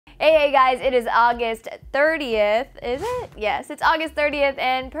Hey guys, it is August 30th, is it? Yes, it's August 30th,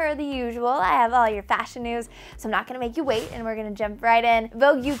 and per the usual, I have all your fashion news, so I'm not gonna make you wait, and we're gonna jump right in.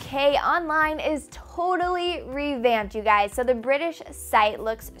 Vogue UK Online is totally revamped, you guys, so the British site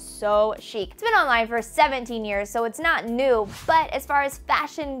looks so chic. It's been online for 17 years, so it's not new, but as far as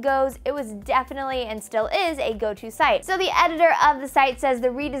fashion goes, it was definitely and still is a go-to site. So the editor of the site says the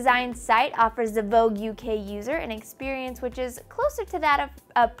redesigned site offers the Vogue UK user an experience which is closer to that of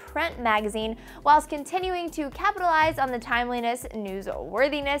a print magazine, whilst continuing to capitalize on the timeliness,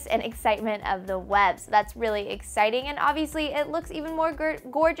 newsworthiness, and excitement of the web. So that's really exciting, and obviously it looks even more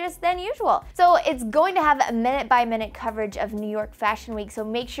gorgeous than usual. So it's going to have minute-by-minute coverage of New York Fashion Week, so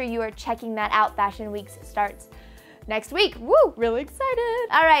make sure you are checking that out. Fashion Week starts next week. Woo! Really excited.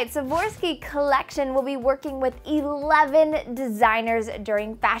 All right, so Goreski collection will be working with 11 designers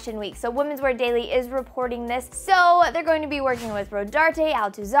during Fashion Week. So Women's Wear Daily is reporting this. So they're going to be working with Rodarte,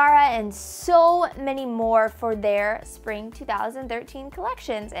 Altuzarra, and so many more for their spring 2013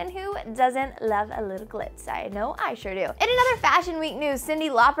 collections. And who doesn't love a little glitz? I know I sure do. In another Fashion Week news,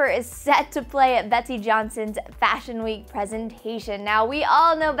 Cyndi Lauper is set to play at Betsey Johnson's Fashion Week presentation. Now, we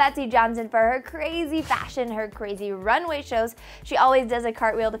all know Betsey Johnson for her crazy fashion, her crazy runway shows. She always does a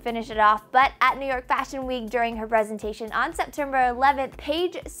cartwheel to finish it off, but at New York Fashion Week during her presentation on September 11th,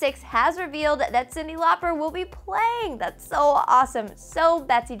 Page 6 has revealed that Cyndi Lauper will be playing. That's so awesome. So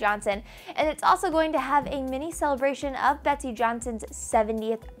Betsey Johnson. And it's also going to have a mini celebration of Betsey Johnson's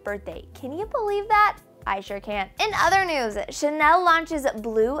 70th birthday. Can you believe that? I sure can. In other news, Chanel launches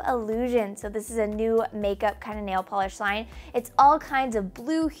Blue Illusion. So this is a new makeup kind of nail polish line. It's all kinds of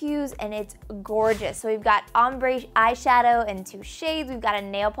blue hues and it's gorgeous. So we've got ombre eyeshadow in 2 shades. We've got a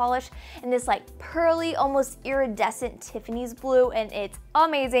nail polish in this like pearly, almost iridescent Tiffany's blue, and it's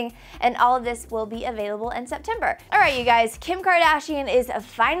amazing. And all of this will be available in September. All right, you guys, Kim Kardashian is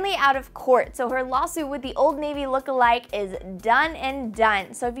finally out of court. So her lawsuit with the Old Navy lookalike is done and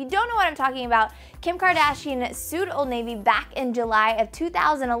done. So if you don't know what I'm talking about, Kim Kardashian sued Old Navy back in July of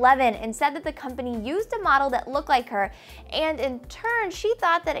 2011 and said that the company used a model that looked like her, and in turn, she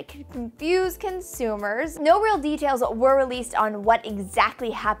thought that it could confuse consumers. No real details were released on what exactly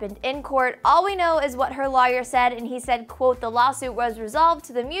happened in court. All we know is what her lawyer said, and he said, quote, "The lawsuit was resolved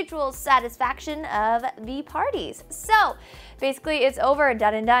to the mutual satisfaction of the parties." So basically, it's over,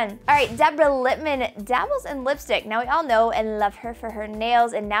 done and done. All right, Deborah Lippman dabbles in lipstick. Now, we all know and love her for her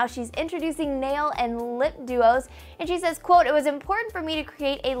nails, and now she's introducing nail and lip duos. And she says, quote, "It was important for me to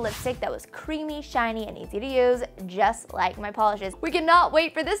create a lipstick that was creamy, shiny, and easy to use, just like my polishes." We cannot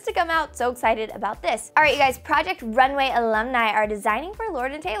wait for this to come out. So excited about this. All right, you guys, Project Runway alumni are designing for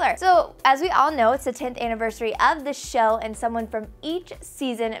Lord & Taylor. So as we all know, it's the 10th anniversary of the show, and someone from each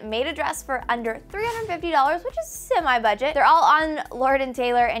season made a dress for under $350, which is semi-budget. They're all on Lord &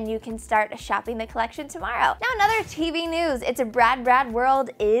 Taylor, and you can start shopping the collection tomorrow. Now, another TV news. It's a Brad World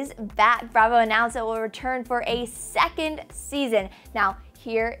is back. Bravo announced it will return for a 2nd season. Now,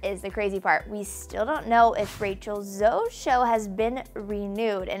 here is the crazy part. We still don't know if Rachel Zoe's show has been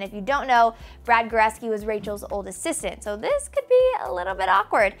renewed. And if you don't know, Brad Goreski was Rachel's old assistant. So this could be a little bit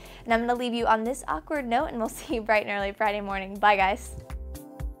awkward. And I'm gonna leave you on this awkward note, and we'll see you bright and early Friday morning. Bye, guys.